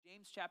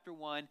James chapter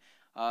 1,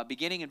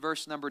 beginning in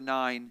verse number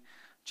 9,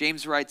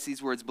 James writes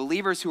these words,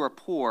 "Believers who are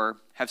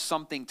poor have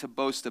something to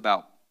boast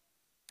about,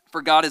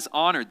 for God has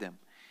honored them.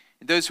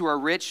 And those who are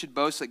rich should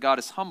boast that God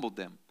has humbled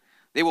them.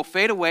 They will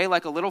fade away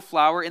like a little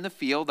flower in the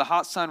field. The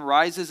hot sun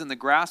rises and the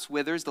grass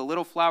withers. The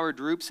little flower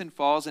droops and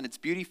falls, and its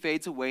beauty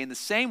fades away. In the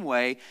same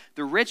way,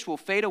 the rich will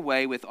fade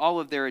away with all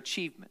of their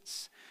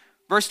achievements."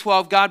 Verse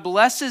 12, God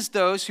blesses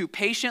those who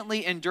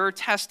patiently endure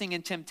testing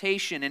and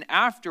temptation, and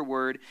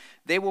afterward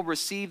they will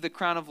receive the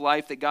crown of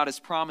life that God has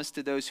promised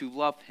to those who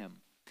love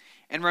him.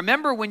 And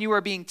remember, when you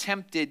are being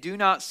tempted, do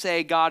not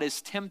say, God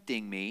is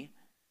tempting me.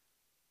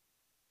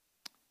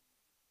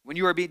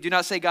 Do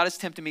not say, God is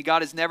tempting me.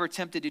 God is never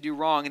tempted to do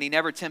wrong, and he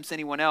never tempts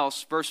anyone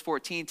else. Verse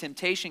 14,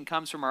 temptation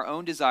comes from our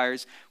own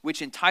desires,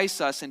 which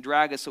entice us and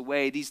drag us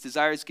away. These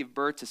desires give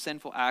birth to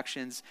sinful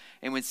actions,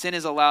 and when sin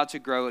is allowed to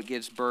grow, it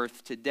gives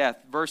birth to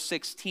death. Verse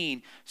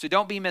 16, so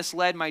don't be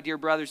misled, my dear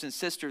brothers and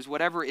sisters.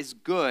 Whatever is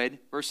good,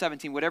 verse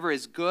 17, whatever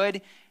is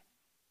good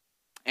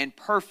and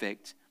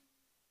perfect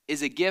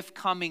is a gift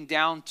coming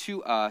down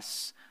to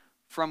us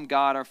from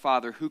God our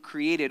Father, who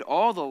created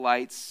all the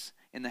lights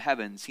in the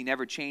heavens. He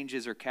never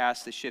changes or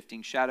casts a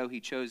shifting shadow. He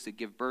chose to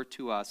give birth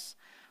to us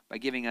by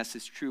giving us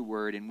his true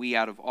word, and we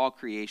out of all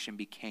creation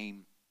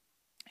became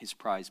his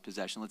prized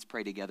possession. Let's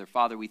pray together.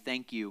 Father, we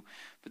thank you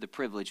for the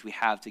privilege we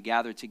have to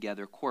gather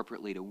together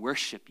corporately to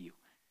worship you,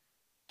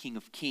 King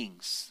of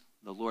Kings,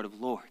 the Lord of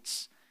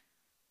Lords.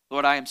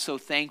 Lord, I am so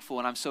thankful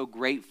and I'm so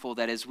grateful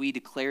that as we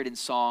declared in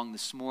song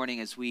this morning,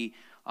 as we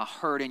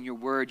heard in your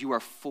word, you are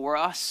for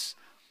us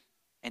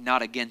and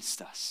not against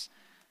us.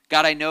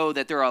 God, I know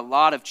that there are a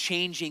lot of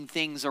changing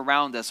things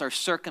around us. Our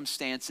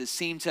circumstances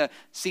seem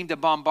to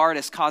bombard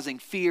us, causing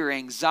fear,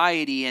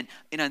 anxiety, and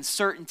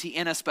uncertainty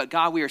in us. But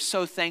God, we are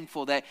so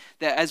thankful that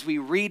as we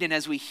read and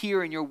as we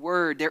hear in your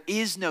word, there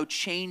is no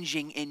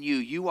changing in you.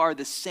 You are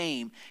the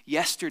same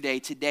yesterday,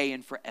 today,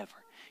 and forever.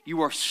 You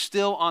are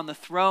still on the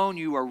throne.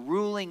 You are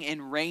ruling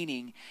and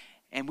reigning.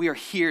 And we are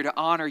here to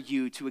honor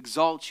you, to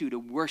exalt you, to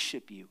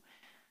worship you.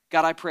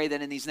 God, I pray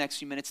that in these next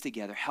few minutes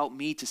together, help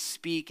me to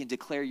speak and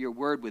declare your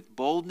word with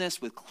boldness,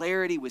 with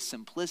clarity, with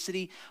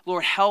simplicity.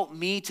 Lord, help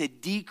me to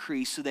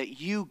decrease so that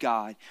you,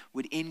 God,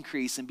 would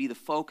increase and be the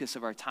focus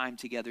of our time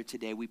together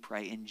today. We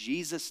pray in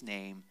Jesus'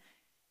 name,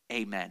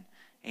 amen.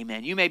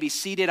 Amen. You may be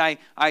seated.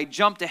 I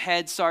jumped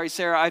ahead. Sorry,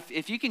 Sarah.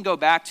 If you can go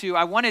back to,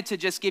 I wanted to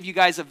just give you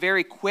guys a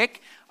very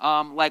quick,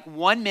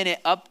 1 minute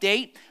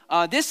update.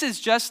 This is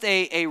just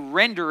a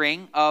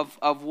rendering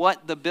of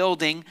what the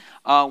building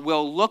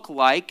will look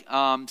like,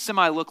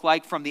 look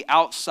like from the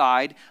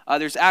outside.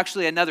 There's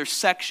actually another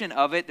section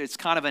of it. It's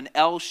kind of an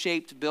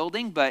L-shaped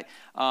building, but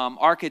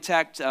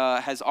architect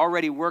has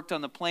already worked on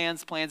the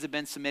plans. Plans have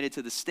been submitted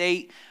to the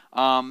state.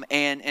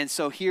 And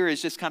so here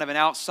is just kind of an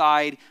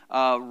outside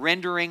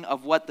rendering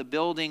of what the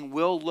building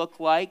will look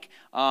like.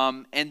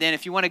 And then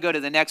if you want to go to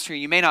the next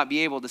screen, you may not be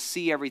able to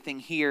see everything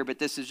here, but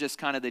this is just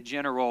kind of the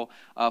general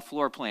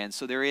floor plan.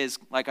 So there is,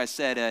 like I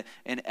said,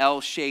 an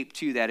L shape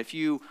to that. If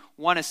you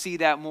want to see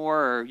that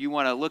more or you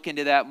want to look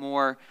into that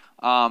more,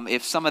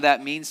 if some of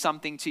that means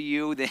something to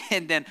you,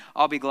 then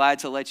I'll be glad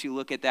to let you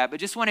look at that. But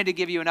just wanted to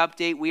give you an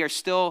update. We are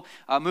still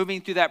moving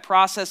through that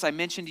process. I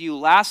mentioned to you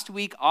last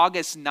week,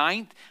 August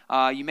 9th.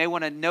 You may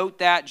want to note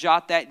that,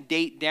 jot that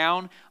date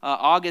down.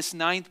 August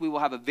 9th, we will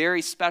have a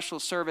very special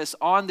service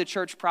on the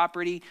church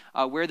property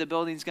where the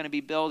building is going to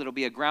be built. It'll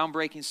be a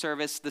groundbreaking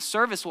service. The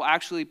service will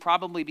actually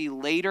probably be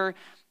later,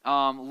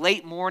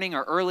 late morning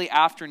or early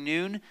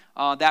afternoon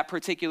that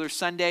particular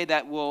Sunday.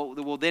 That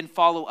will then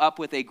follow up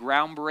with a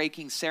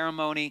groundbreaking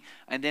ceremony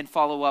and then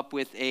follow up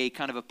with a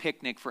kind of a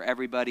picnic for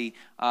everybody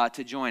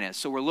to join us.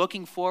 So we're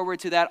looking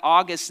forward to that.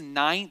 August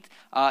 9th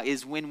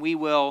is when we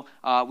will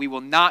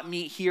not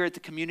meet here at the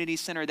community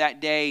center that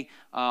day.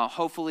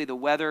 Hopefully the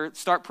weather,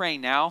 start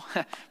praying now,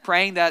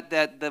 praying that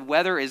the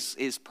weather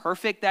is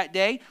perfect that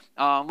day.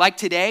 Like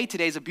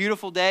today's a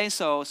beautiful day,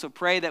 so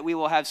pray that we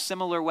will have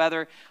similar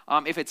weather.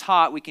 If it's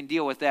hot, we can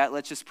deal with that.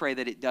 Let's just pray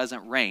that it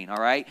doesn't rain,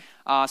 all right?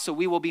 So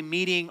we will be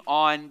meeting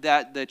on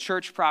the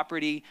church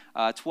property,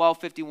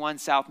 1251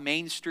 South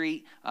Main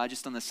Street,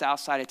 just on the south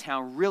side of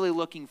town. Really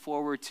looking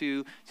forward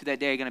to that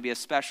day. Going to be a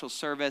special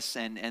service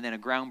and then a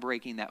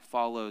groundbreaking that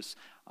follows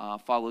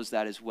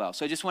that as well.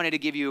 So I just wanted to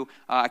give you,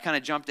 I kind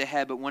of jumped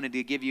ahead, but wanted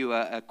to give you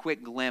a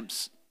quick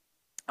glimpse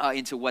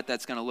into what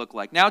that's going to look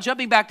like. Now,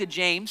 jumping back to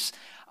James,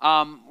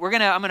 I'm going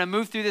to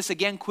move through this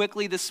again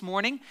quickly this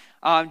morning.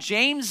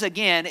 James,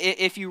 again,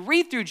 if you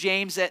read through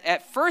James,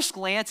 at first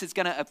glance, it's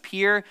going to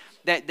appear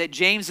that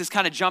James is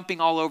kind of jumping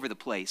all over the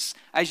place.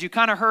 As you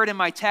kind of heard in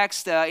my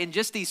text, in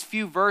just these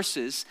few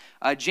verses,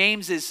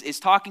 James is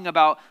talking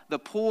about the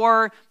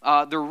poor,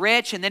 the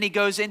rich, and then he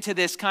goes into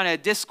this kind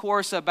of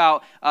discourse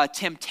about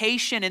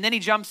temptation, and then he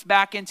jumps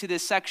back into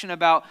this section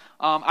about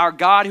our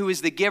God who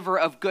is the giver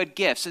of good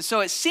gifts. And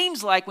so it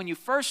seems like when you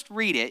first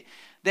read it,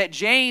 that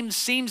James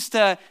seems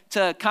to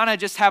kind of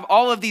just have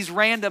all of these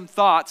random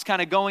thoughts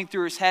kind of going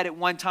through his head at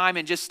one time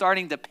and just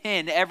starting to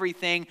pin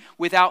everything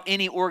without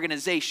any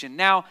organization.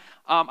 Now,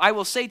 I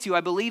will say to you,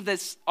 I believe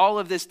that all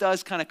of this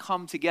does kind of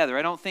come together.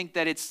 I don't think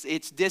that it's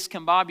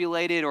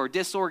discombobulated or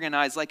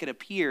disorganized like it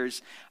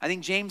appears. I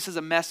think James has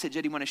a message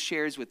that he wants to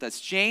share with us.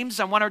 James,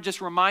 I want to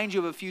just remind you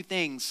of a few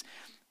things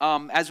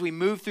as we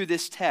move through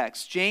this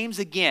text. James,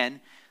 again,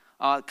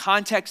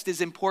 context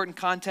is important.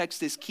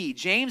 Context is key.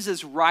 James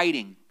is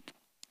writing.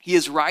 He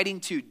is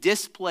writing to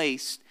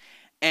displaced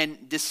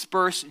and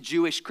dispersed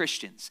Jewish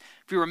Christians.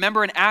 If you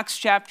remember in Acts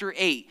chapter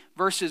 8,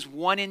 verses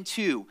 1 and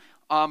 2,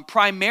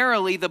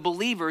 primarily the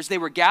believers, they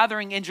were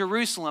gathering in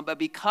Jerusalem, but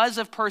because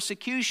of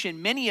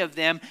persecution, many of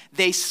them,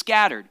 they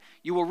scattered.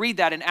 You will read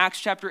that in Acts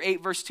chapter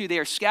 8, verse 2. They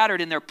are scattered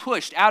and they're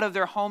pushed out of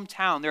their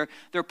hometown.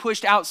 They're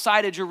pushed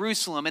outside of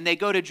Jerusalem, and they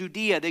go to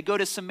Judea, they go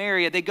to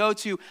Samaria, they go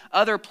to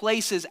other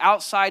places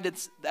outside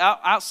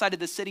of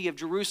the city of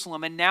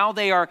Jerusalem. And now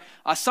they are,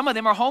 some of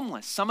them are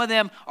homeless. Some of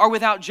them are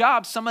without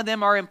jobs. Some of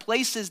them are in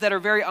places that are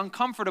very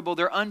uncomfortable.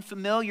 They're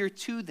unfamiliar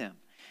to them.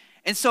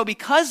 And so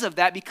because of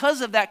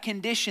that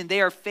condition,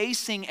 they are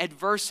facing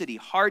adversity,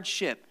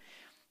 hardship,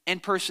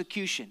 and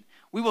persecution.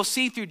 We will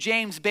see through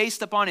James,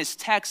 based upon his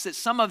text, that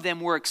some of them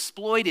were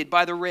exploited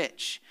by the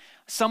rich.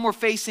 Some were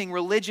facing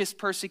religious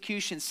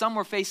persecution. Some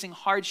were facing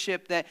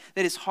hardship that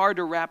is hard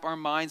to wrap our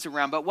minds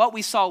around. But what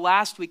we saw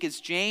last week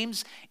is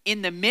James,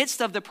 in the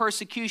midst of the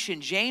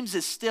persecution, James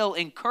is still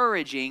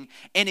encouraging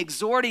and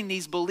exhorting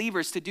these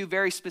believers to do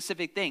very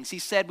specific things. He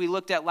said, we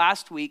looked at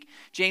last week,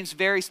 James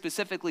very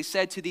specifically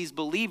said to these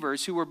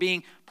believers who were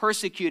being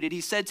persecuted,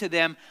 he said to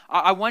them,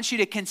 I want you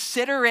to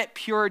consider it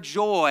pure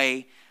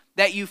joy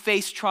that you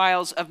face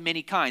trials of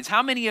many kinds.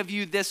 How many of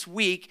you this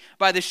week,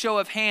 by the show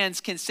of hands,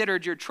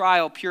 considered your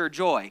trial pure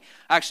joy?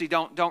 Actually,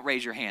 don't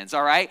raise your hands,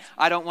 all right?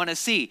 I don't want to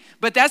see.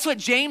 But that's what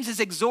James is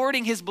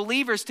exhorting his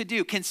believers to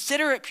do.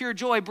 Consider it pure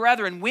joy,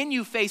 brethren, when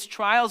you face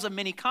trials of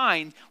many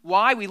kinds.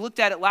 Why? We looked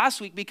at it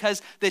last week,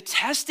 because the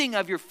testing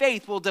of your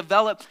faith will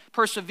develop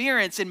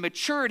perseverance and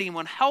maturity and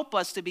will help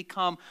us to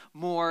become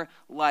more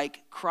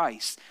like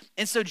Christ.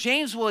 And so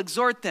James will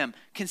exhort them,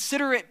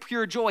 consider it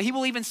pure joy. He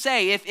will even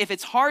say, if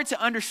it's hard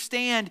to understand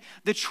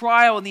the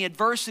trial and the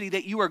adversity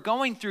that you are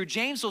going through,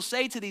 James will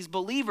say to these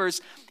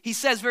believers, he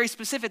says very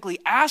specifically,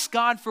 ask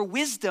God for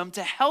wisdom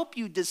to help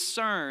you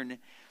discern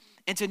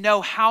and to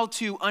know how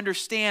to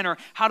understand or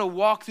how to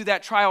walk through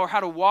that trial or how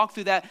to walk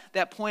through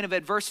that point of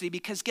adversity.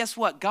 Because guess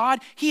what? God,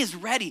 he is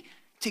ready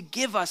to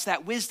give us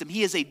that wisdom.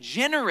 He is a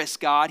generous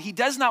God. He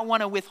does not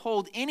want to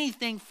withhold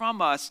anything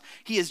from us.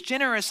 He is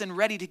generous and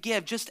ready to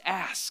give. Just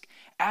ask.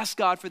 Ask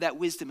God for that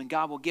wisdom, and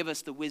God will give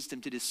us the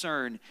wisdom to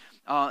discern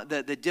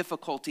the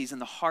difficulties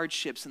and the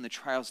hardships and the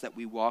trials that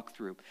we walk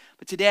through.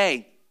 But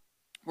today,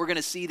 we're going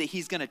to see that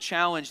he's going to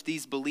challenge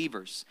these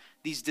believers,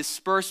 these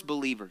dispersed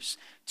believers,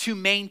 to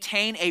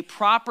maintain a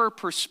proper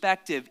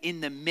perspective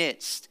in the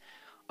midst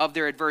of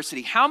their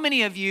adversity. How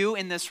many of you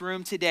in this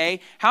room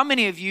today, how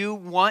many of you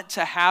want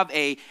to have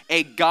a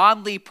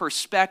godly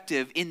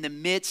perspective in the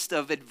midst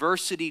of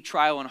adversity,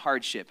 trial, and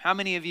hardship? How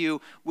many of you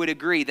would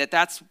agree that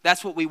that's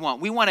what we want?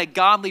 We want a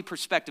godly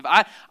perspective.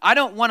 I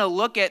don't want to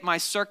look at my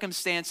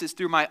circumstances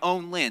through my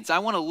own lens. I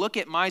want to look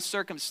at my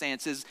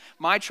circumstances,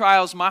 my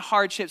trials, my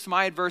hardships,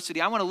 my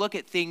adversity. I want to look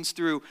at things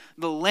through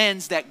the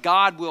lens that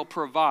God will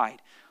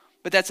provide.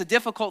 But that's a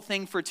difficult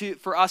thing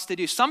for us to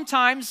do.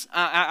 Sometimes,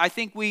 I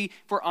think if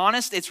we're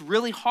honest, it's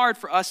really hard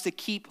for us to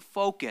keep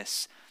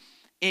focus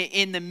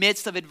in the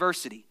midst of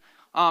adversity.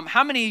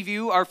 How many of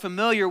you are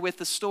familiar with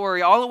the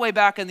story all the way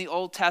back in the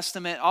Old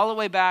Testament, all the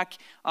way back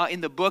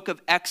in the book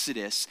of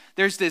Exodus?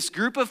 There's this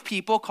group of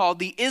people called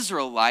the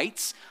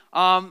Israelites.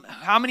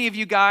 How many of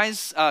you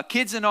guys,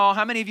 kids and all,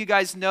 how many of you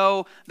guys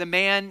know the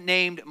man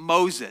named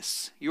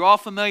Moses? You're all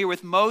familiar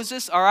with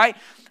Moses, all right?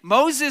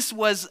 Moses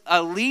was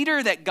a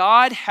leader that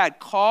God had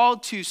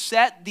called to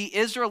set the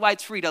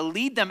Israelites free, to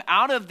lead them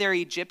out of their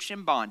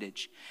Egyptian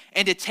bondage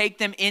and to take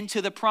them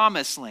into the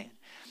promised land.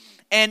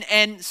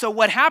 And so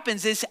what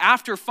happens is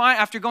after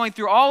going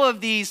through all of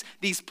these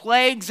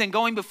plagues and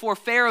going before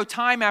Pharaoh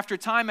time after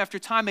time after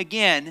time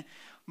again,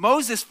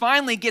 Moses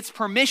finally gets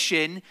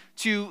permission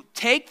to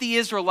take the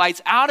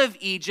Israelites out of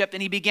Egypt,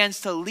 and he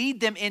begins to lead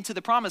them into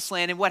the promised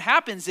land. And what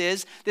happens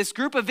is this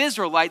group of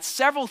Israelites,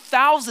 several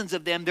thousands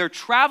of them,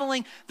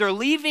 they're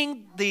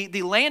leaving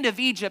the land of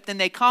Egypt, and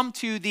they come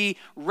to the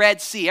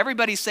Red Sea.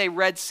 Everybody say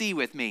Red Sea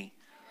with me.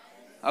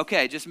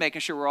 Okay, just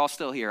making sure we're all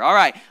still here. All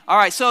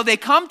right. So they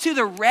come to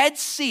the Red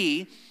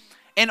Sea,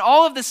 and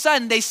all of a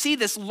sudden they see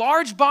this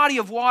large body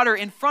of water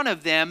in front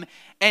of them,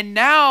 and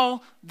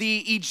now the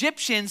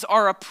Egyptians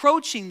are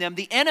approaching them.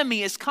 The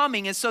enemy is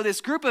coming, and so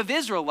this group of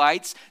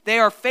Israelites, they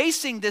are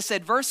facing this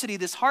adversity,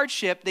 this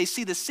hardship. They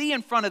see the sea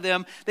in front of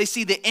them. They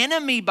see the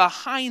enemy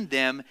behind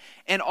them,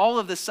 and all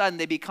of a sudden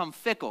they become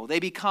fickle.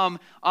 They become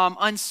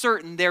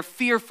uncertain. They're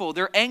fearful.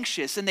 They're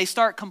anxious, and they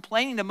start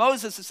complaining to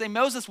Moses and say,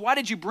 Moses, why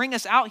did you bring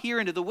us out here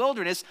into the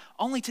wilderness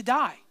only to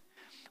die?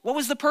 What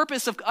was the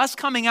purpose of us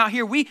coming out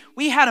here? We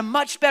had a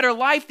much better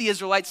life, the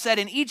Israelites said,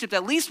 in Egypt.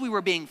 At least we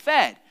were being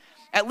fed.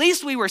 At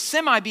least we were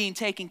being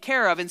taken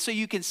care of. And so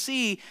you can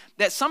see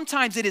that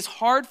sometimes it is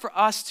hard for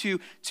us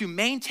to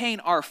maintain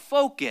our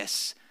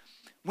focus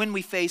when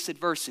we face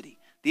adversity.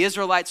 The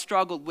Israelites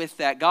struggled with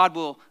that. God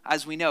will,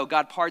 as we know,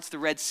 God parts the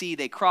Red Sea.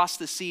 They cross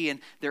the sea and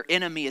their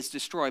enemy is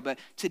destroyed. But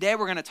today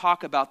we're going to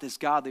talk about this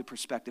godly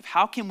perspective.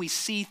 How can we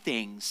see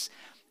things?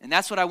 And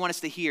that's what I want us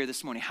to hear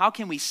this morning. How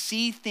can we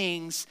see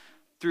things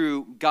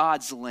through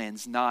God's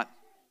lens, not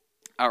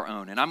our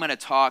own? And I'm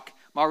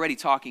already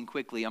talking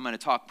quickly. I'm going to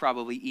talk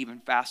probably even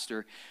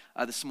faster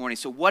this morning.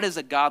 So what does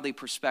a godly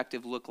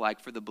perspective look like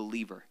for the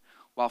believer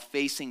while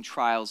facing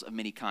trials of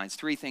many kinds?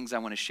 3 things I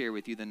want to share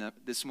with you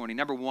this morning.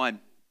 Number 1,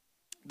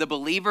 the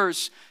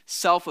believer's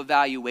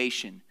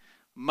self-evaluation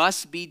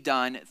must be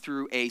done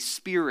through a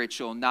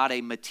spiritual, not a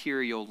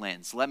material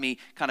lens. Let me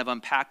kind of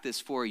unpack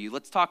this for you.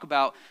 Let's talk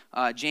about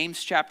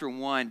James chapter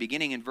 1,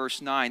 beginning in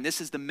verse 9.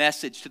 This is the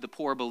message to the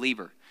poor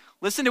believer.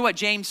 Listen to what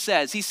James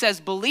says. He says,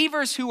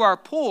 believers who are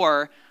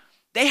poor,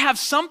 they have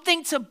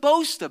something to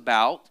boast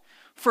about,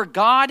 for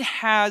God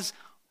has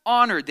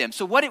honored them.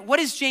 So what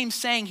is James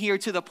saying here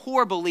to the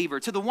poor believer,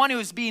 to the one who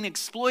is being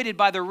exploited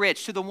by the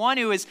rich, to the one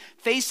who is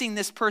facing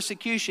this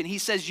persecution? He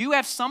says, you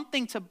have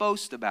something to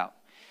boast about.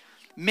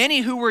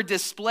 Many who were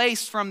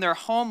displaced from their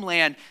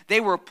homeland, they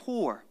were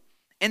poor,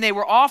 and they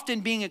were often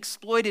being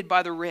exploited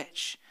by the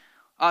rich.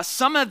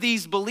 Some of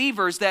these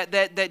believers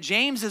that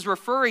James is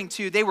referring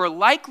to, they were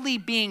likely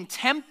being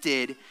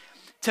tempted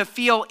to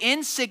feel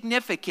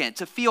insignificant,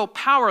 to feel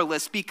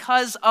powerless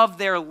because of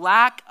their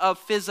lack of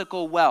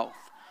physical wealth.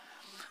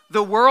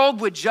 The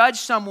world would judge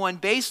someone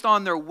based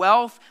on their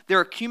wealth,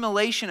 their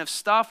accumulation of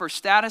stuff or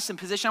status and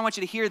position. I want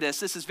you to hear this.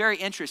 This is very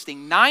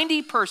interesting.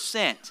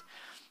 90%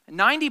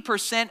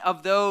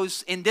 of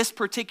those in this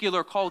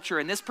particular culture,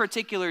 in this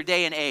particular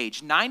day and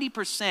age,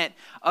 90%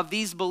 of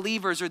these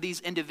believers or these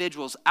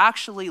individuals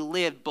actually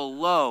live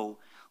below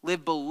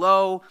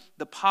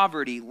the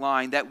poverty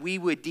line that we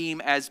would deem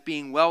as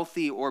being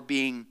wealthy or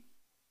being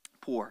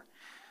poor.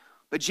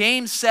 But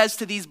James says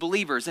to these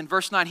believers in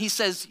verse 9, he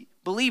says,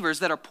 believers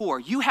that are poor,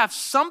 you have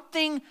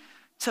something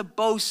to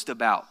boast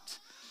about.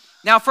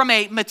 Now, from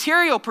a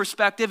material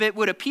perspective, it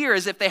would appear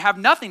as if they have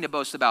nothing to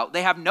boast about.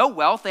 They have no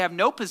wealth, they have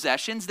no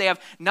possessions, they have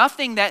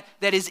nothing that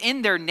is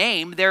in their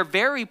name. They're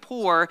very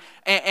poor,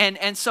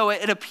 and so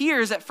it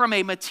appears that from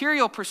a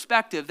material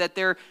perspective that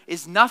there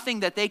is nothing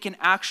that they can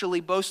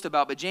actually boast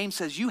about. But James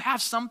says, you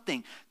have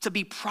something to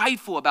be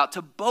prideful about,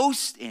 to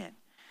boast in.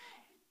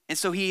 And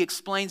so he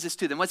explains this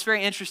to them. What's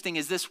very interesting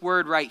is this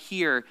word right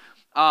here.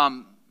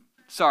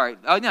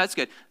 It's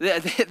good.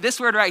 This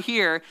word right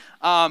here,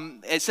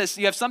 it says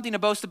you have something to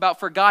boast about,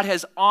 for God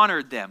has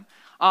honored them.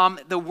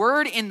 The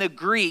word in the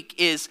Greek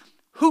is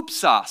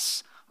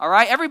hoopsos. All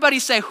right, everybody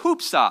say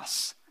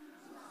hoopsos.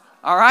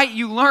 All right,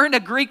 you learned a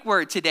Greek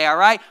word today, all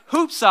right?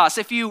 Hoopsos.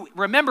 If you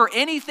remember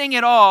anything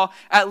at all,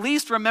 at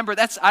least remember,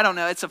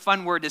 it's a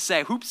fun word to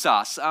say,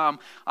 hoopsos.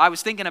 I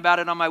was thinking about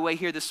it on my way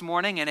here this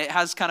morning, and it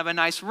has kind of a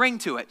nice ring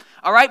to it.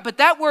 All right, but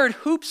that word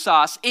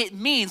hoopsos, it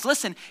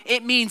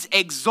means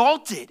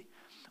exalted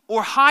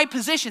or high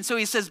position. So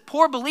he says,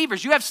 poor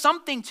believers, you have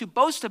something to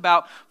boast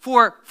about,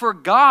 for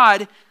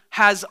God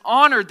has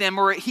honored them,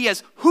 or he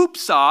has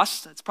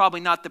hoopsauced. That's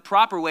probably not the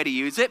proper way to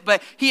use it,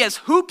 but he has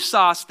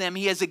hoopsauced them,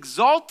 he has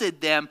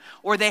exalted them,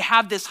 or they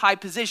have this high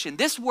position.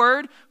 This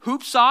word,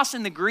 hoopsos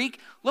in the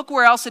Greek, look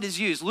where else it is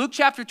used. Luke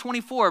chapter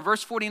 24,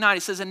 verse 49,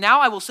 it says, and now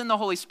I will send the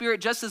Holy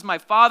Spirit just as my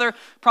Father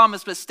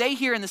promised, but stay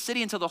here in the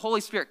city until the Holy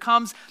Spirit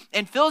comes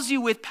and fills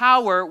you with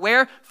power,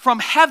 where? From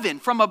heaven,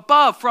 from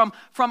above, from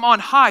on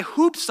high.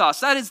 Hoopsos,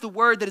 that is the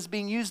word that is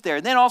being used there.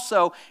 And then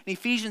also in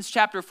Ephesians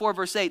chapter 4,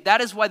 verse 8, that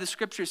is why the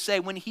scriptures say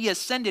when he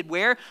ascended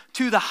where?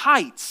 To the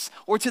heights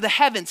or to the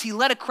heavens. He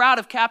led a crowd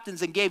of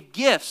captains and gave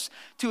gifts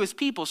to his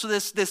people. So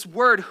this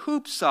word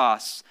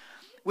hoopsos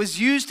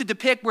was used to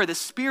depict where the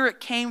Spirit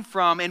came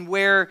from and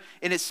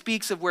it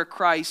speaks of where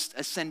Christ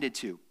ascended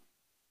to.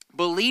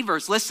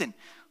 Believers, listen,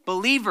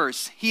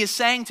 believers, he is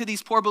saying to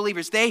these poor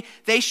believers, they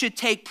should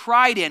take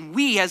pride in,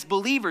 we as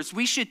believers,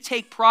 we should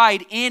take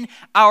pride in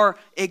our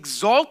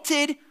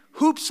exalted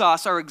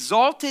hoopsos, our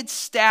exalted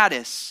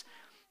status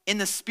in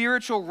the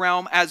spiritual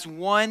realm as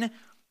one,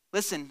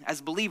 listen,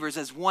 as believers,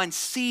 as one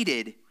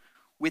seated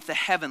with the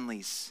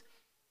heavenlies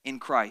in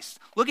Christ.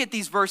 Look at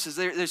these verses.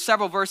 There's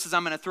several verses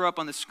I'm going to throw up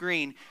on the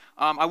screen.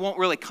 I won't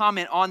really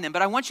comment on them,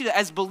 but I want you to,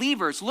 as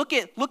believers, look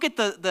at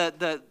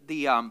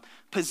the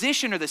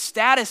position or the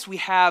status we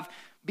have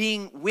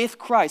being with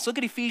Christ. Look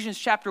at Ephesians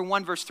chapter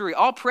 1, verse 3.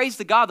 All praise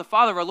to God, the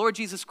Father of our Lord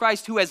Jesus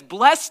Christ, who has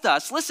blessed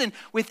us, listen,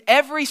 with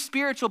every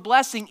spiritual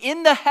blessing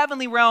in the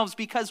heavenly realms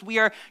because we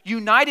are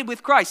united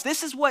with Christ.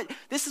 This is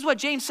what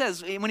James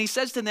says when he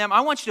says to them,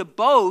 I want you to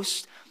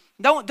boast.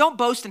 Don't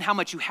boast in how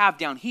much you have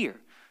down here.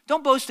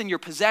 Don't boast in your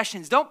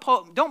possessions. Don't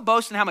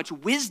boast in how much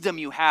wisdom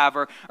you have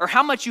or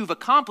how much you've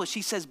accomplished.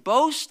 He says,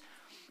 boast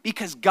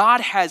because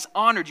God has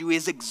honored you. He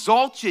has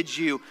exalted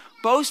you.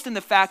 Boast in the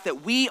fact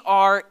that we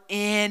are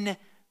in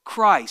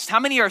Christ? How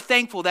many are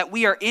thankful that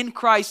we are in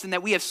Christ and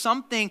that we have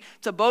something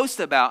to boast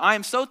about? I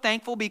am so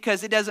thankful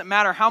because it doesn't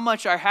matter how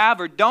much I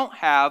have or don't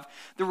have.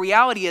 The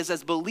reality is,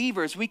 as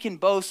believers, we can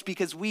boast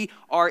because we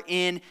are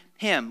in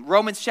him.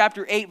 Romans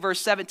chapter 8,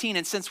 verse 17,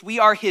 and since we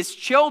are his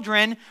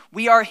children,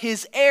 we are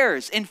his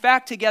heirs. In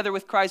fact, together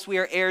with Christ, we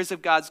are heirs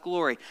of God's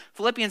glory.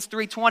 Philippians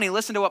 3:20,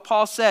 listen to what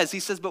Paul says. He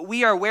says, but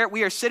we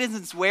are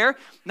citizens where?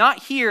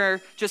 Not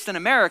here, just in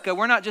America.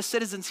 We're not just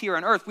citizens here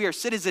on earth. We are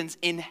citizens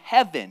in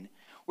heaven,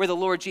 where the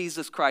Lord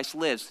Jesus Christ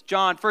lives.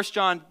 1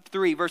 John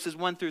 3, verses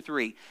 1 through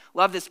 3.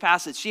 Love this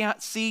passage.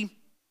 See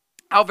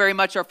how very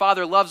much our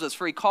Father loves us,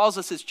 for he calls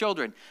us his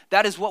children.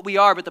 That is what we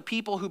are, but the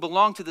people who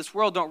belong to this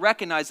world don't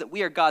recognize that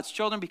we are God's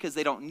children because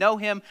they don't know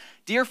him.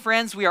 Dear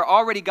friends, we are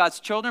already God's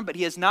children, but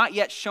he has not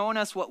yet shown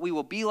us what we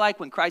will be like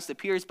when Christ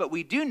appears. But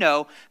we do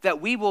know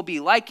that we will be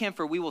like him,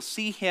 for we will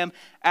see him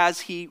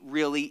as he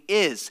really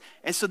is.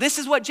 And so this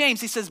is what James,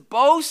 he says,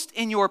 boast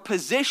in your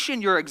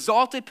position, your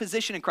exalted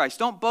position in Christ.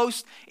 Don't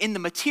boast in the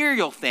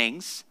material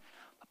things.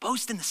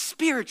 Boast in the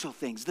spiritual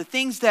things, the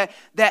things that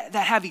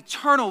have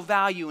eternal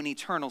value and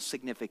eternal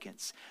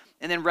significance.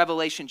 And then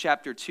Revelation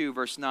chapter 2,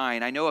 verse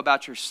 9, I know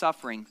about your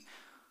suffering.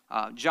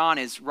 John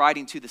is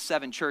writing to the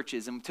 7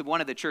 churches, and to one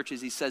of the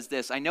churches he says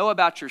this, I know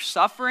about your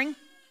suffering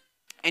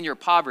and your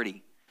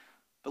poverty.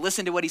 But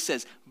listen to what he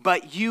says,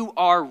 but you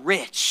are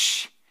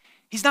rich.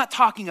 He's not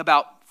talking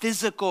about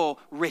physical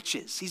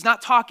riches. He's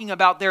not talking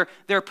about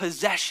their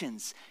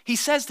possessions. He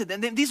says to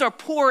them, these are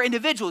poor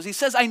individuals. He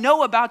says, I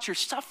know about your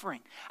suffering.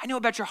 I know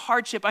about your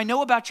hardship. I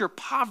know about your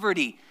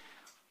poverty.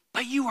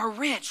 But you are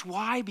rich.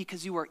 Why?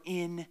 Because you are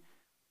in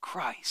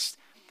Christ.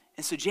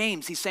 And so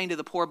James, he's saying to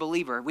the poor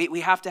believer,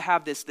 we have to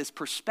have this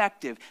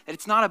perspective that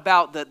it's not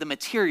about the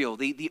material,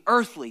 the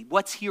earthly,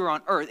 what's here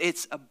on earth.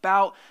 It's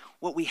about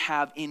what we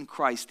have in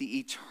Christ, the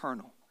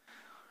eternal.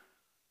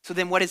 So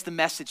then what is the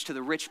message to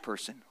the rich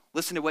person?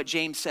 Listen to what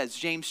James says,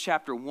 James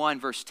chapter 1,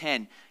 verse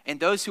 10. And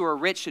those who are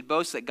rich should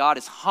boast that God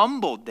has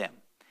humbled them.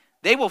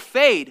 They will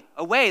fade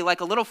away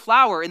like a little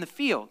flower in the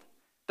field.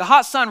 The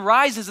hot sun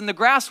rises and the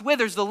grass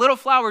withers, the little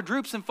flower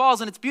droops and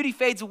falls, and its beauty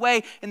fades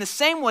away. In the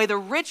same way, the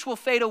rich will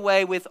fade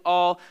away with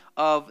all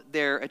of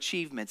their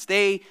achievements.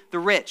 The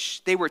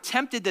rich, they were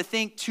tempted to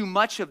think too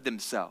much of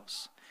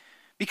themselves.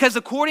 Because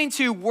according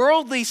to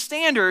worldly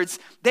standards,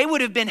 they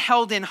would have been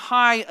held in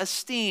high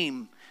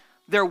esteem.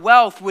 Their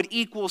wealth would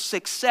equal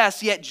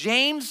success. Yet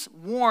James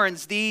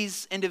warns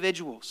these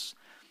individuals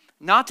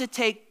not to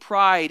take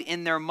pride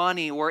in their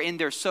money or in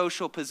their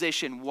social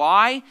position.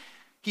 Why?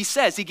 He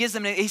said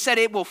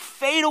it will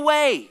fade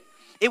away.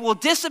 It will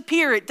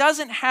disappear. It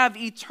doesn't have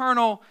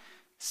eternal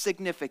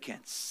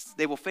significance.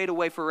 They will fade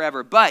away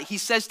forever. But he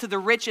says to the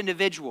rich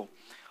individual,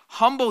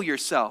 humble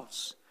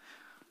yourselves.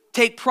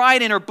 Take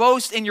pride in or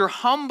boast in your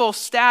humble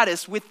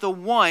status with the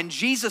one,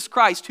 Jesus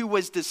Christ, who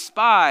was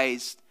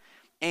despised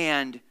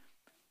and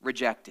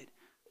rejected.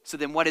 So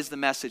then what is the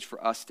message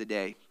for us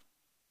today?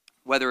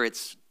 Whether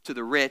it's to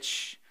the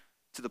rich,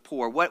 to the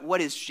poor,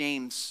 what is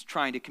James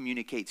trying to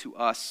communicate to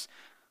us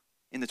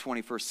in the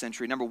 21st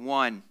century? Number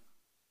one,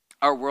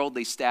 our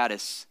worldly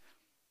status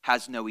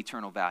has no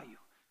eternal value.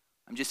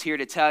 I'm just here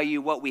to tell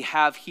you what we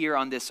have here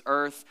on this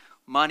earth,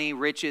 money,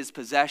 riches,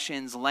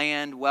 possessions,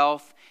 land,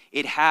 wealth,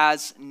 it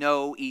has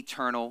no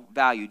eternal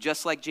value.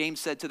 Just like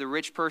James said to the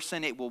rich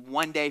person, it will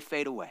one day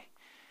fade away.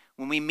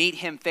 When we meet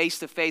him face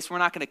to face, we're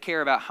not going to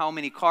care about how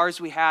many cars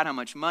we had, how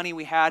much money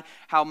we had,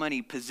 how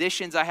many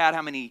positions I had,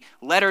 how many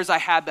letters I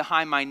had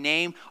behind my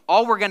name.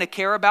 All we're going to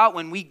care about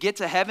when we get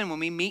to heaven, when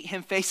we meet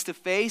him face to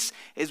face,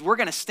 is we're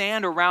going to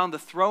stand around the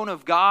throne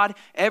of God,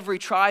 every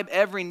tribe,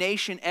 every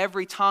nation,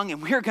 every tongue,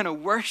 and we're going to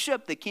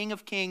worship the King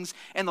of Kings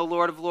and the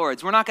Lord of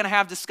Lords. We're not going to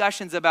have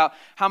discussions about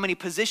how many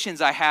positions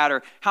I had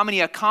or how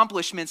many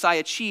accomplishments I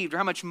achieved or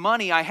how much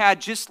money I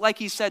had. Just like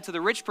he said to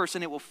the rich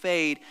person, it will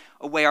fade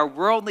away. Our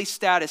worldly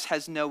status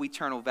has no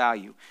eternal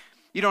value.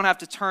 You don't have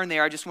to turn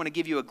there. I just want to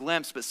give you a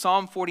glimpse. But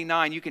Psalm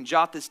 49, you can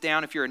jot this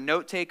down if you're a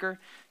note taker.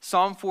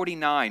 Psalm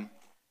 49.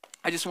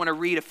 I just want to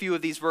read a few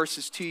of these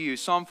verses to you.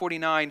 Psalm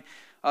 49,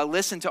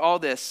 listen to all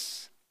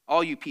this.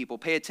 All you people,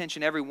 pay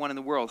attention, everyone in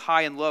the world,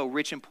 high and low,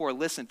 rich and poor,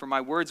 listen, for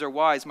my words are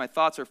wise, my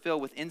thoughts are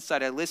filled with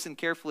insight. I listen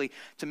carefully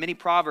to many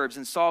proverbs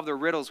and solve their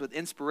riddles with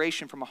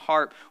inspiration from a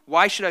harp.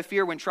 Why should I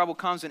fear when trouble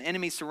comes and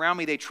enemies surround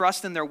me? They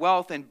trust in their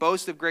wealth and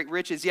boast of great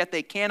riches, yet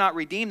they cannot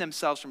redeem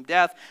themselves from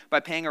death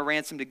by paying a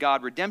ransom to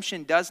God.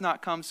 Redemption does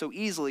not come so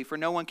easily, for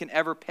no one can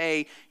ever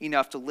pay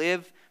enough to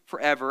live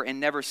forever and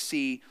never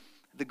see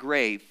the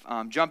grave.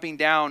 Jumping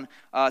down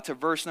to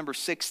verse number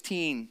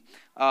 16,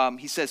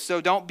 he says,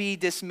 so don't be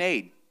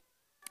dismayed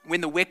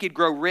when the wicked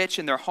grow rich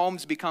and their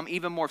homes become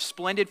even more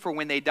splendid, for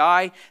when they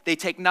die, they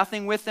take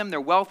nothing with them.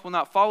 Their wealth will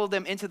not follow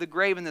them into the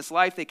grave. In this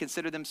life, they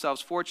consider themselves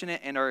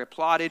fortunate and are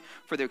applauded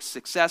for their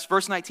success.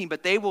 Verse 19,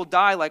 but they will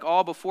die like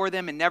all before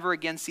them and never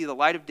again see the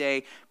light of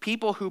day.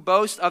 People who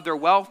boast of their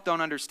wealth don't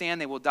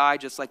understand. They will die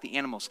just like the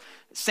animals.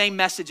 Same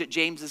message that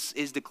James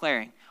is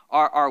declaring.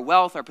 Our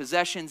wealth, our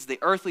possessions, the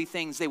earthly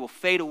things, they will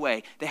fade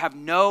away. They have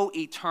no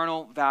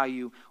eternal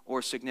value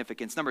or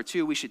significance. Number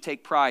two, we should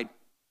take pride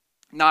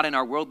not in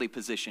our worldly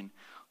position,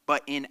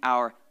 but in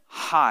our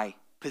high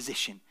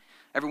position.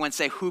 Everyone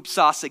say hoop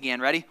sauce again.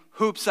 Ready?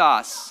 Hoop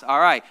sauce. All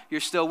right. You're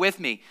still with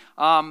me.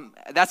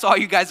 That's all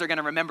you guys are going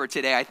to remember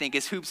today, I think,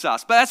 is hoop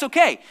sauce. But that's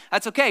okay.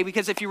 That's okay,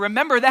 because if you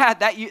remember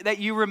that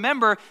you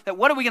remember that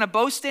what are we going to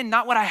boast in?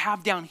 Not what I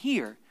have down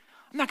here.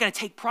 I'm not going to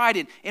take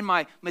pride in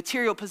my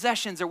material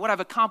possessions or what I've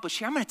accomplished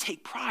here. I'm going to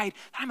take pride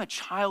that I'm a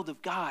child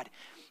of God,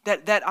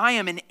 that I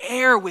am an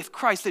heir with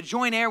Christ, a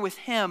joint heir with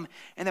him,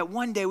 and that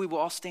one day we will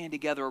all stand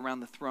together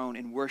around the throne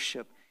and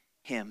worship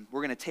him.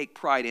 We're going to take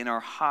pride in our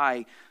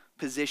high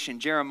position.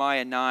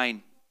 Jeremiah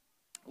 9.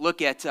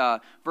 Look at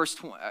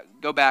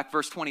go back,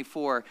 verse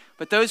 24.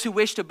 But those who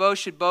wish to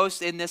boast should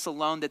boast in this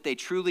alone, that they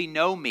truly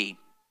know me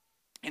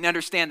and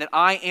understand that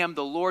I am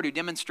the Lord who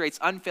demonstrates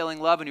unfailing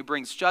love and who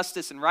brings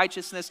justice and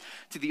righteousness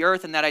to the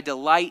earth, and that I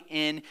delight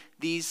in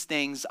these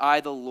things.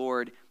 I, the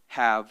Lord,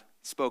 have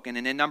spoken.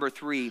 And in number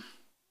 3,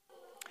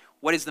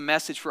 what is the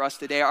message for us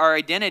today? Our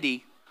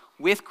identity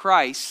with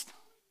Christ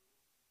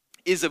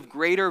is of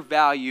greater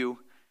value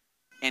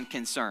and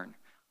concern.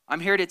 I'm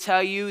here to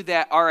tell you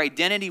that our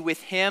identity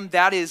with him,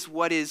 that is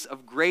what is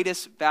of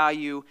greatest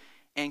value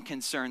and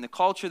concern. The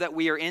culture that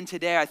we are in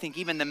today, I think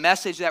even the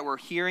message that we're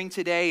hearing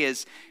today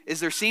is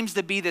there seems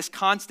to be this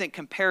constant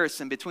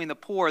comparison between the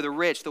poor, the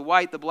rich, the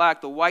white, the black,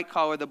 the white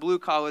collar, the blue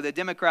collar, the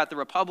Democrat, the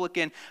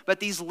Republican.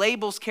 But these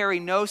labels carry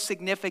no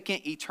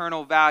significant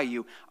eternal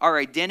value. Our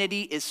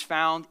identity is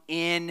found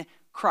in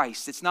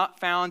Christ. It's not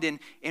found in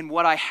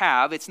what I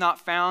have. It's not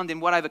found in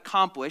what I've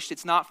accomplished.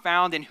 It's not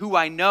found in who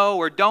I know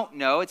or don't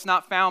know. It's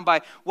not found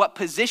by what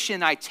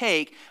position I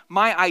take.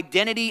 My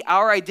identity,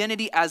 our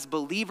identity as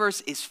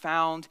believers is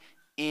found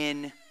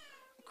in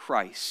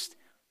Christ.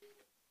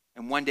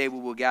 And one day we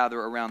will gather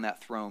around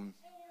that throne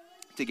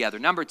together.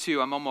 Number 2,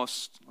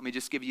 let me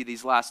just give you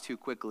these last 2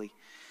 quickly.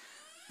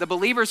 The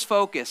believer's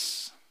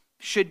focus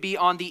should be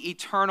on the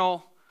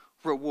eternal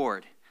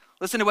reward.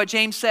 Listen to what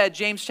James said,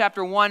 James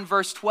chapter 1,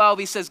 verse 12.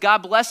 He says,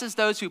 God blesses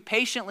those who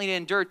patiently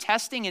endure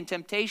testing and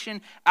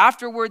temptation.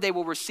 Afterward, they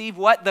will receive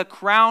what? The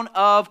crown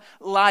of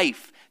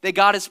life that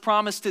God has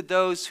promised to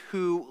those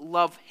who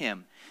love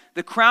him.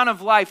 The crown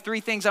of life, 3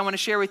 things I want to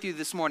share with you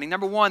this morning.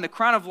 Number 1, the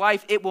crown of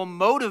life, it will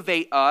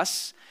motivate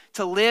us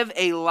to live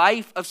a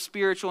life of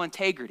spiritual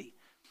integrity.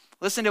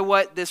 Listen to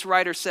what this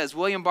writer says.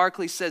 William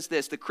Barclay says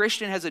this: the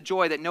Christian has a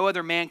joy that no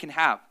other man can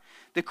have.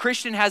 The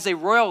Christian has a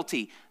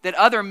royalty that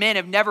other men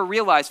have never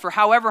realized. For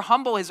however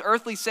humble his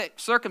earthly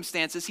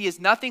circumstances, he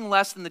is nothing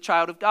less than the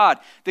child of God.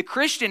 The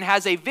Christian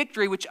has a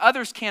victory which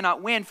others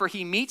cannot win, for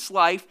he meets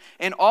life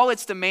and all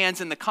its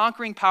demands in the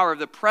conquering power of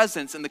the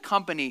presence and the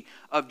company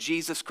of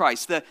Jesus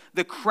Christ.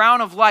 The crown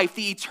of life,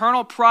 the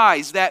eternal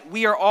prize that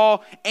we are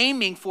all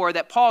aiming for,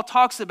 that Paul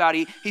talks about.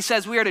 He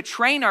says we are to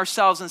train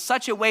ourselves in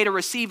such a way to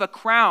receive a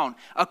crown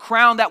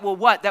that will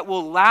what? That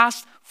will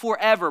last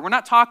forever. We're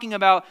not talking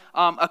about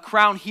a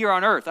crown here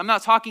on earth. I'm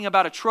not talking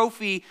about a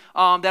trophy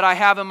that I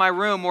have in my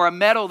room or a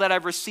medal that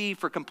I've received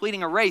for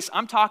completing a race.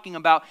 I'm talking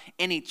about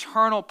an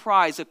eternal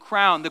prize, a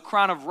crown, the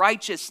crown of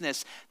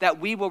righteousness that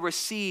we will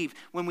receive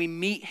when we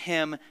meet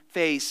him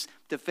face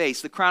to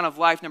face. The crown of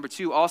life, number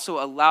 2,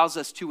 also allows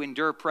us to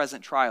endure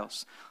present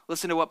trials.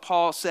 Listen to what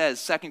Paul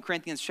says, 2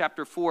 Corinthians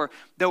chapter 4.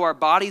 Though our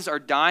bodies are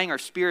dying, our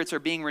spirits are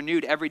being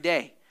renewed every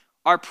day.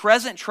 Our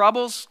present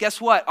troubles,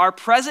 guess what? Our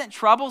present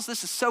troubles,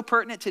 this is so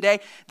pertinent today,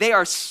 they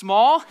are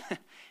small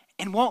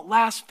and won't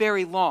last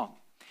very long.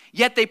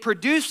 Yet they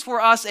produce for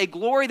us a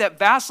glory that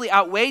vastly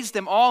outweighs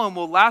them all and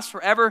will last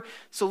forever.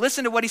 So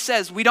listen to what he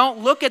says. We don't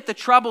look at the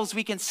troubles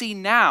we can see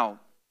now.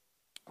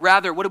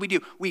 Rather, what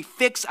do? We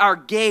fix our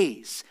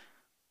gaze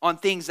on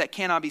things that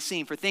cannot be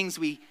seen. For things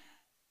we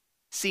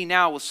see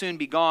now will soon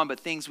be gone, but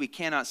things we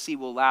cannot see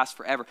will last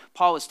forever.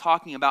 Paul is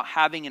talking about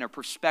having in a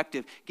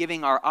perspective,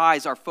 giving our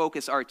eyes, our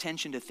focus, our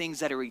attention to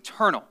things that are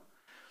eternal.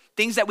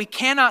 Things that we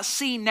cannot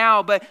see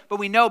now, but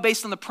we know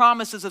based on the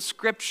promises of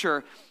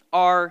Scripture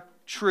are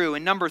true.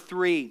 And number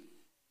 3,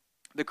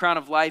 the crown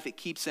of life, it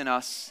keeps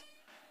us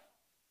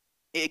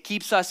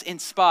in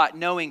spot,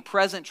 knowing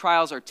present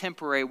trials are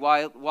temporary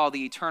while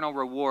the eternal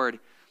reward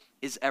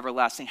is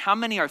everlasting. How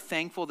many are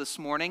thankful this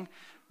morning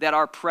that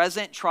our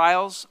present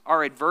trials,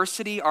 our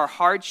adversity, our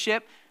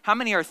hardship, how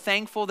many are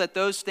thankful that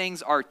those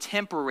things are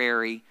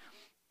temporary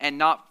and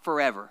not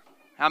forever?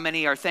 How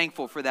many are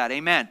thankful for that?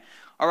 Amen.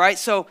 All right,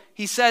 so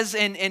he says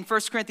in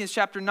 1 Corinthians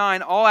chapter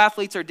 9, all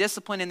athletes are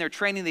disciplined in their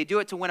training. They do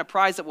it to win a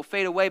prize that will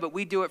fade away, but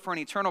we do it for an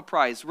eternal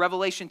prize.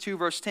 Revelation 2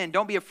 verse 10,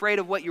 don't be afraid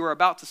of what you are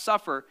about to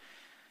suffer.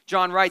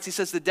 John writes, he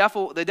says, the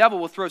devil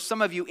will throw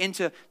some of you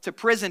into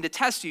prison to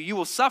test you. You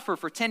will suffer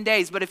for 10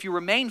 days, but if you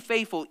remain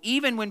faithful,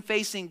 even when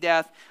facing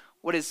death,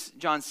 what does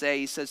John say?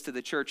 He says to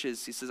the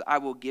churches, he says, I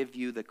will give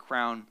you the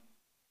crown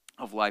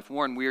of life.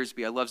 Warren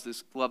Wiersbe, I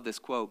love this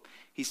quote.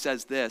 He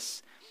says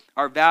this,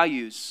 our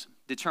values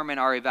determine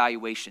our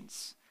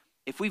evaluations.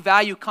 If we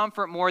value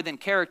comfort more than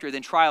character,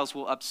 then trials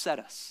will upset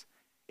us.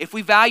 If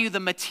we value the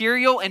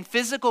material and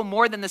physical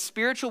more than the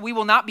spiritual, we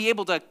will not be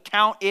able to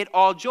count it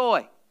all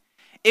joy.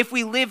 If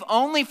we live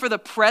only for the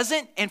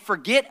present and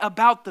forget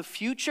about the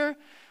future,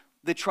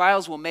 The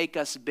trials will make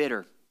us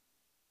bitter,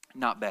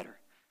 not better.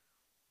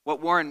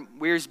 What Warren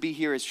Wiersbe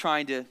here is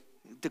trying to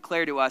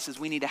declare to us is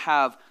we need to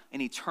have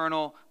an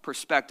eternal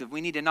perspective.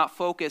 We need to not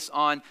focus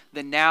on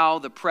the now,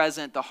 the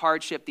present, the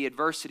hardship, the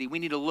adversity. We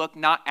need to look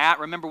not at,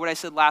 remember what I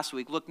said last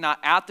week, look not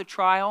at the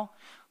trial,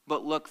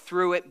 but look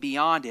through it,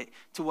 beyond it,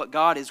 to what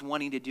God is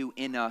wanting to do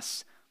in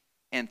us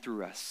and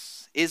through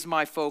us. Is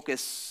my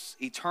focus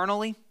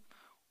eternally,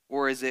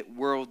 or is it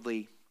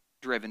worldly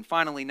driven?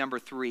 Finally, number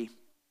 3,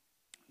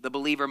 the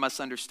believer must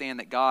understand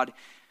that God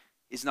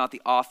is not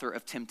the author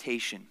of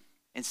temptation.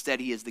 Instead,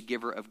 he is the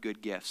giver of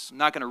good gifts. I'm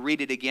not going to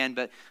read it again,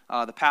 but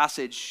the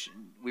passage,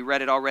 we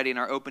read it already in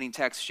our opening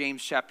text,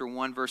 James chapter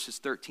 1, verses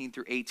 13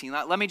 through 18.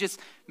 Let me just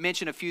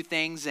mention a few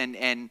things,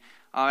 and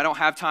I don't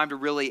have time to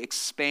really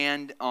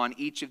expand on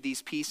each of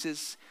these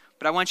pieces,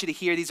 but I want you to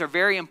hear, these are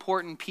very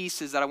important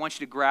pieces that I want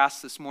you to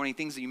grasp this morning,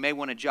 things that you may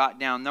want to jot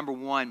down. Number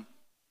 1,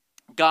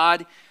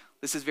 God,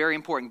 this is very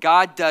important,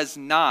 God does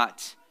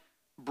not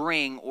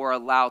bring or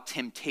allow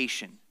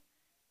temptation.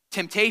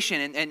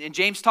 Temptation, and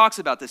James talks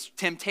about this.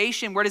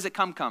 Temptation, where does it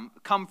come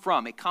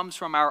from? It comes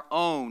from our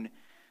own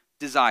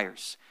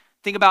desires.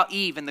 Think about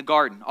Eve in the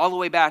garden, all the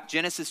way back,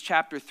 Genesis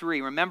chapter 3.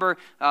 Remember,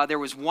 there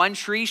was one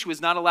tree she was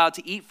not allowed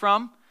to eat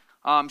from.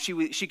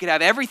 She could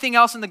have everything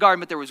else in the garden,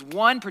 but there was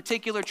one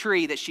particular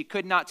tree that she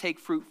could not take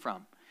fruit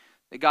from.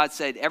 That God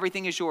said,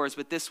 everything is yours,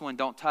 but this one,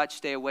 don't touch,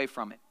 stay away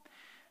from it.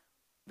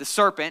 The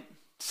serpent,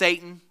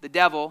 Satan, the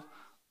devil,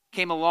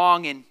 came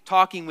along and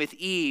talking with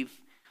Eve.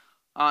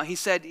 He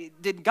said,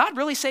 did God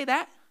really say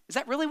that? Is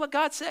that really what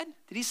God said?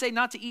 Did he say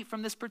not to eat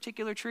from this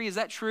particular tree? Is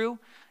that true?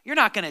 You're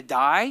not going to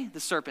die, the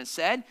serpent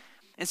said.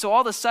 And so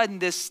all of a sudden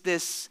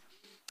this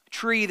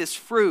tree, this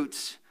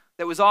fruit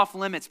that was off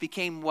limits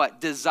became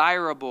what?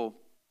 Desirable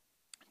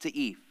to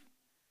Eve.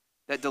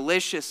 That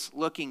delicious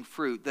looking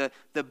fruit.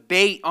 The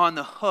bait on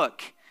the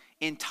hook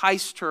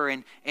enticed her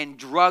and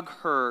drug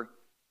her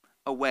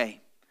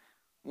away.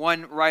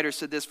 One writer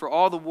said this, for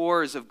all the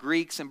wars of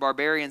Greeks and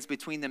barbarians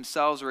between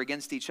themselves or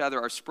against each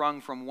other are sprung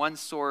from one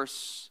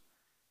source,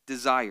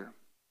 desire.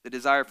 The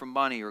desire for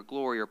money or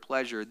glory or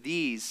pleasure.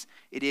 These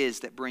it is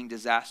that bring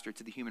disaster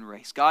to the human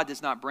race. God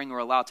does not bring or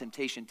allow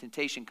temptation.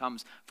 Temptation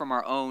comes from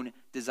our own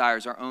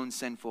desires, our own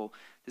sinful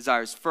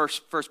desires.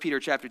 First Peter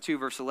chapter 2,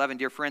 verse 11,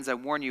 dear friends, I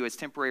warn you as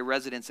temporary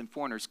residents and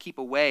foreigners, keep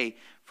away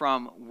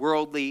from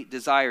worldly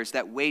desires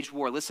that wage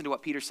war. Listen to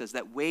what Peter says,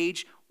 that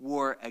wage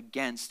war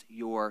against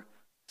your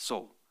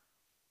soul.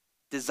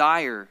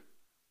 Desire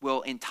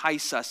will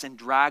entice us and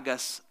drag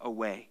us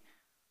away.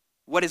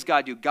 What does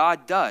God do?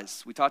 God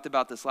does, we talked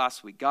about this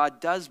last week,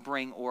 God does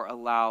bring or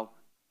allow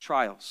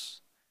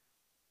trials.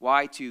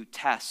 Why? To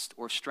test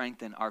or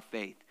strengthen our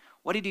faith.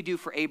 What did he do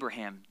for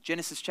Abraham?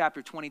 Genesis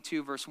chapter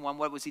 22, verse 1,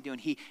 what was he doing?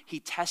 He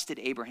tested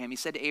Abraham. He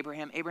said to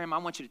Abraham, Abraham, I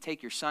want you to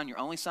take your son, your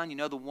only son,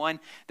 the one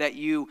that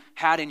you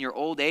had in your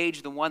old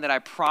age, the one that I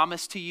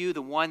promised to you,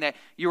 the one that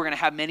you were going to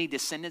have many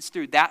descendants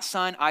through. That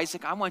son,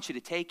 Isaac, I want you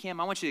to take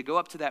him. I want you to go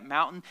up to that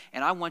mountain,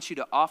 and I want you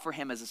to offer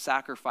him as a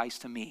sacrifice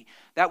to me.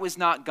 That was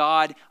not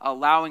God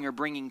allowing or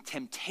bringing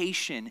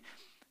temptation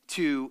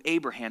to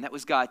Abraham. That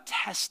was God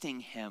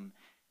testing him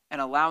and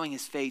allowing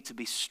his faith to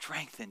be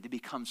strengthened, to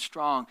become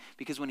strong.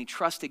 Because when he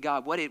trusted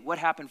God, what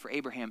happened for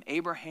Abraham?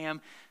 Abraham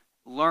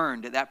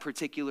learned that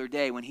particular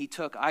day when he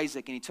took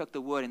Isaac and he took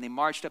the wood and they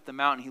marched up the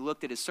mountain. He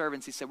looked at his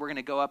servants. He said, we're going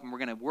to go up and we're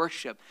going to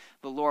worship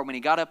the Lord. When he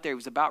got up there, he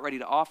was about ready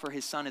to offer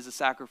his son as a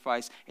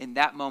sacrifice. In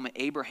that moment,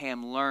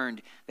 Abraham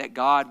learned that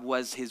God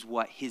was his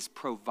what? His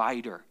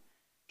provider.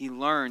 He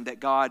learned that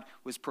God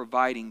was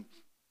providing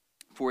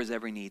for his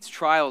every needs.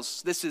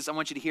 Trials, I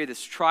want you to hear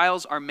this.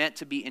 Trials are meant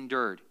to be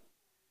endured,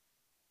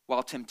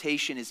 while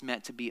temptation is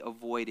meant to be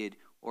avoided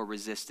or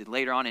resisted.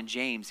 Later on in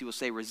James, he will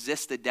say,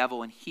 resist the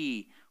devil and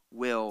he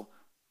will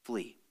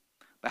flee.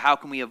 But how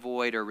can we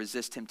avoid or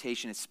resist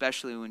temptation,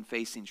 especially when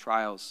facing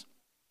trials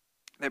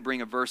that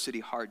bring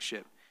adversity,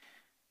 hardship,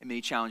 and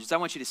many challenges? I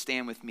want you to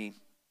stand with me.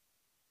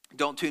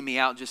 Don't tune me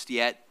out just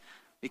yet,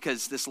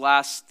 because this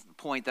last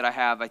point that I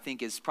have, I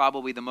think, is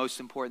probably the most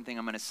important thing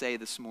I'm going to say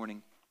this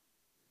morning.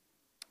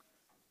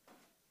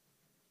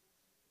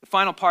 The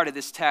final part of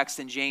this text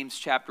in James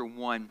chapter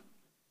 1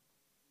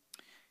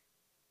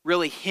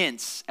 really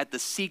hints at the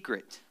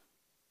secret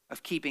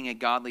of keeping a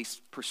godly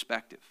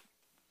perspective,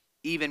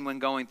 even when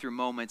going through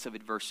moments of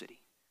adversity.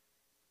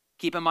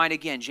 Keep in mind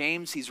again,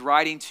 James, he's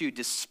writing to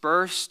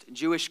dispersed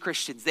Jewish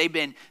Christians. They've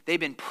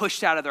been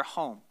pushed out of their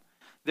home.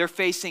 They're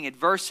facing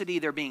adversity.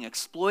 They're being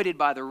exploited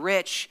by the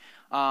rich.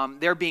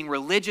 They're being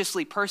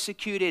religiously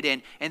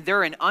persecuted, and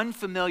they're in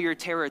unfamiliar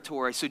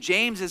territory. So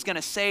James is going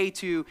to say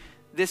to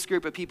this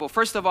group of people,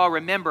 first of all,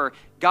 remember,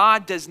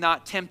 God does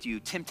not tempt you.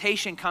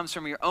 Temptation comes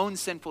from your own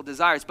sinful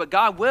desires, but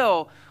God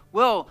will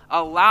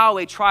allow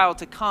a trial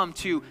to come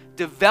to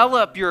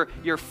develop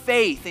your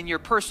faith and your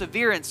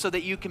perseverance so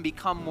that you can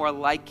become more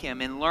like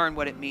him and learn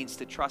what it means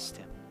to trust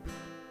him.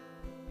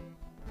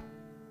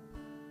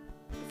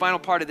 The final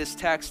part of this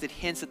text, it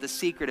hints at the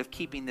secret of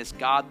keeping this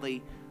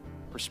godly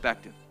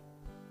perspective.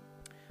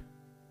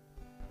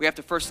 we have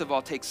to first of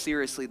all take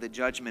seriously the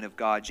judgment of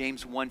God.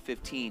 James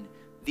 1:15,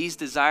 these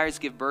desires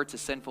give birth to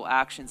sinful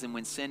actions, and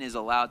when sin is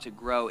allowed to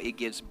grow, it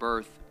gives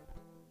birth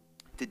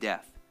to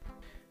death.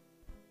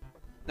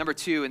 Number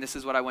two, and this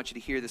is what I want you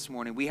to hear this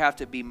morning, we have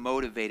to be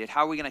motivated.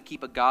 How are we going to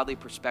keep a godly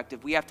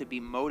perspective? We have to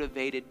be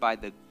motivated by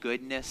the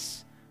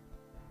goodness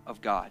of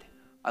God.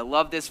 I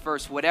love this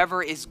verse.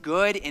 Whatever is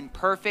good and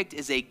perfect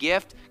is a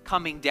gift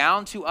coming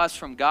down to us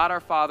from God our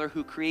Father,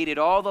 who created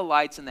all the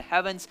lights in the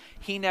heavens.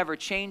 He never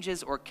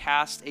changes or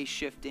casts a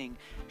shifting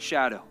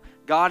shadow.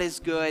 God is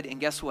good,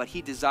 and guess what?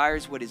 He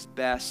desires what is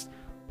best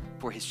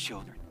for his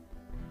children.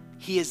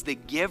 He is the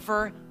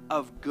giver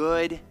of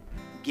good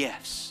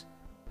gifts.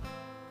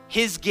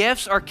 His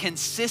gifts are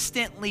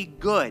consistently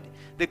good.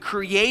 The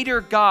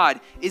Creator God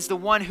is the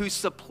one who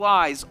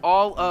supplies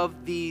all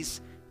of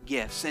these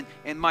gifts.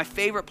 And my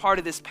favorite part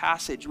of this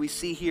passage we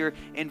see here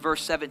in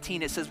verse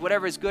 17. It says,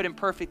 whatever is good and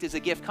perfect is a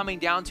gift coming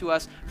down to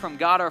us from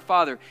God our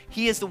Father.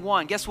 He is the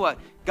one. Guess what?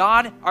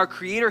 God, our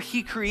Creator,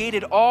 He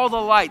created all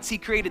the lights. He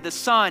created the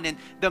sun and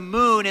the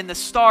moon and the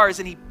stars,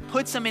 and He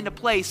puts them into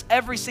place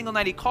every single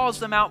night. He calls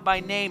them out by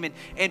name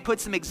and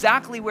puts them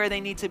exactly where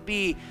they need to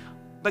be.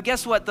 But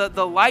guess what?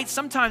 The lights,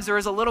 sometimes there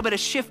is a little bit of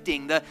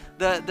shifting.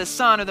 The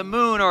sun or the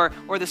moon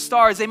or the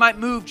stars, they might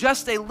move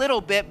just a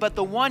little bit, but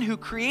the one who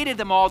created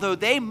them all, though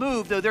they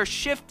move, though they're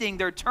shifting,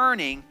 they're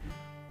turning,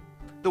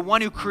 the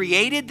one who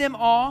created them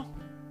all,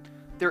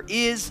 there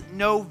is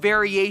no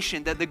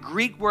variation. That the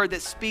Greek word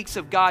that speaks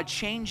of God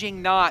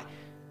changing not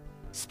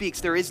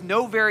speaks. There is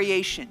no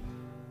variation.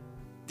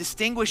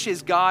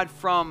 Distinguishes God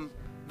from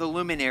the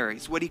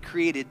luminaries, what He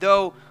created.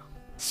 Though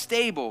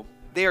stable,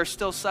 they are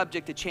still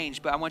subject to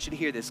change. But I want you to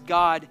hear this.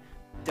 God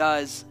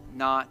does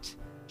not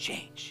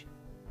change.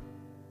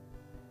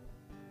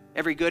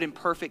 Every good and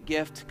perfect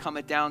gift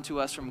cometh down to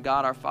us from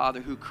God our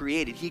Father, who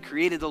created. He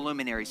created the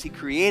luminaries. He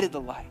created the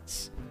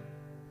lights.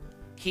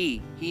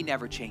 He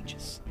never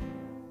changes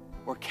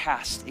or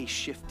casts a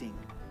shifting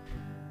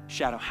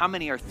shadow. How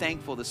many are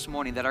thankful this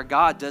morning that our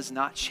God does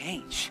not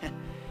change?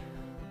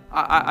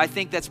 I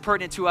think that's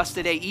pertinent to us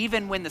today.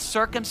 Even when the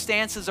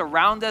circumstances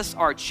around us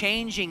are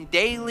changing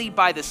daily,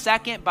 by the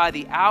second, by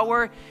the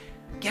hour,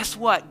 guess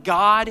what?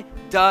 God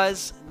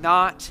does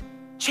not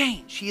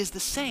change. He is the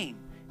same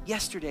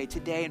yesterday,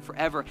 today, and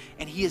forever.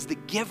 And He is the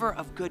giver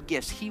of good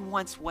gifts. He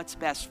wants what's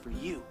best for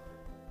you,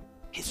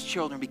 His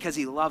children, because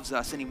He loves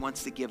us and He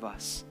wants to give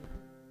us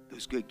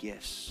those good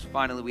gifts.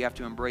 Finally, we have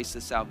to embrace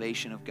the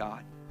salvation of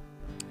God,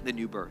 the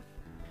new birth.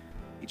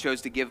 He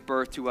chose to give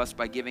birth to us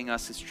by giving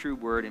us His true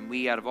word, and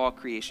we, out of all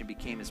creation,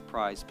 became His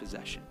prized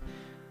possession.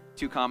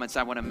 Two comments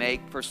I want to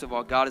make. First of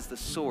all, God is the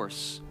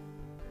source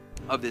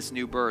of this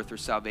new birth or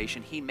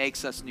salvation. He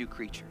makes us new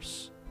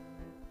creatures.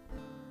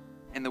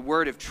 And the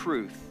word of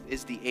truth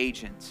is the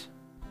agent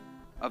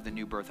of the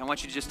new birth. I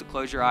want you just to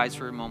close your eyes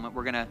for a moment.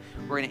 We're gonna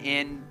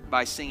end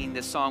by singing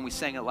this song. We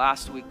sang it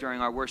last week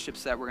during our worship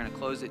set. We're going to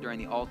close it during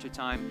the altar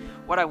time.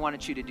 What I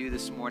wanted you to do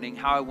this morning,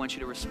 how I want you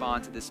to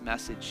respond to this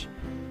message.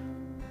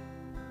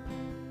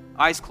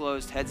 Eyes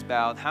closed, heads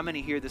bowed. How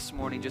many here this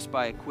morning, just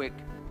by a quick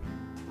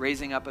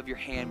raising up of your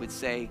hand, would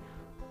say,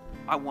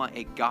 I want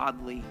a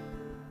godly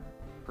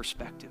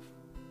perspective?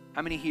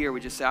 How many here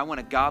would just say, I want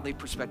a godly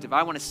perspective?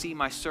 I want to see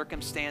my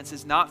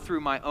circumstances not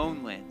through my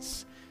own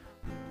lens,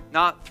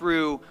 not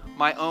through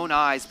my own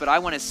eyes, but I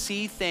want to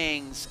see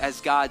things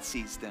as God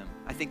sees them.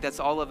 I think that's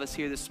all of us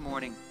here this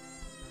morning.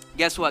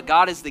 Guess what?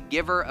 God is the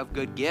giver of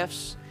good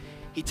gifts.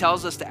 He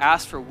tells us to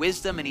ask for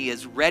wisdom, and He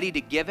is ready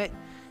to give it.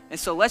 And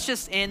so let's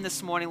just end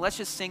this morning. Let's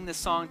just sing this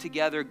song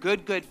together,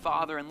 Good, Good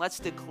Father, and let's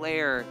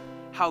declare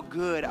how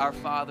good our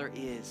Father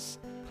is.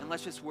 And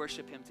let's just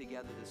worship Him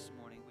together this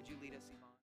morning.